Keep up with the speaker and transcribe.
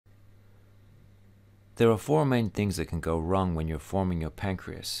There are four main things that can go wrong when you're forming your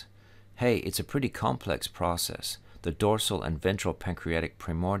pancreas. Hey, it's a pretty complex process. The dorsal and ventral pancreatic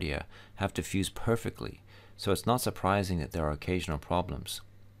primordia have to fuse perfectly, so it's not surprising that there are occasional problems.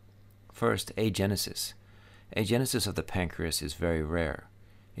 First, agenesis. Agenesis of the pancreas is very rare.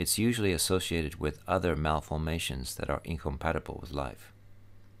 It's usually associated with other malformations that are incompatible with life.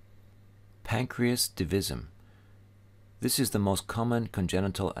 Pancreas divisum. This is the most common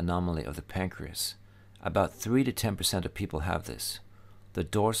congenital anomaly of the pancreas. About 3 to 10% of people have this. The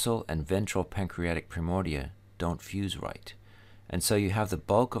dorsal and ventral pancreatic primordia don't fuse right, and so you have the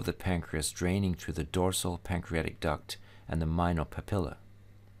bulk of the pancreas draining through the dorsal pancreatic duct and the minor papilla.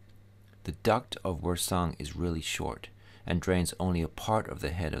 The duct of Wirsung is really short and drains only a part of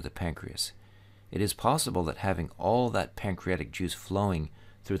the head of the pancreas. It is possible that having all that pancreatic juice flowing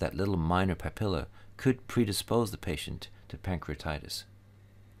through that little minor papilla could predispose the patient to pancreatitis.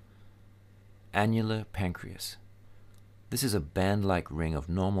 Annular pancreas. This is a band-like ring of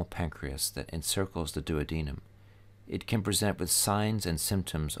normal pancreas that encircles the duodenum. It can present with signs and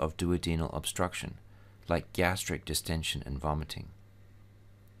symptoms of duodenal obstruction, like gastric distension and vomiting.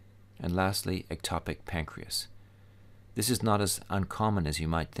 And lastly, ectopic pancreas. This is not as uncommon as you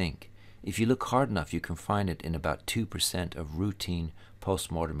might think. If you look hard enough, you can find it in about 2% of routine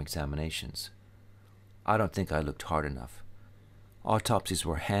post-mortem examinations. I don't think I looked hard enough. Autopsies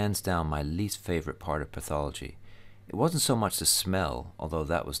were hands down my least favorite part of pathology. It wasn't so much the smell, although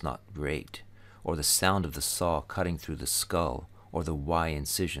that was not great, or the sound of the saw cutting through the skull, or the Y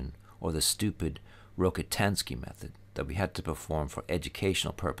incision, or the stupid Rokitansky method that we had to perform for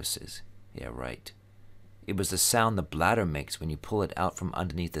educational purposes. Yeah, right. It was the sound the bladder makes when you pull it out from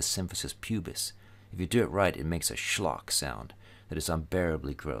underneath the symphysis pubis. If you do it right, it makes a schlock sound that is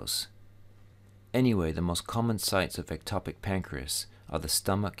unbearably gross. Anyway, the most common sites of ectopic pancreas are the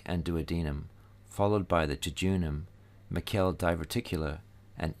stomach and duodenum, followed by the jejunum, Meckel diverticula,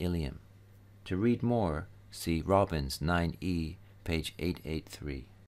 and ileum. To read more, see Robbins 9E, page 883.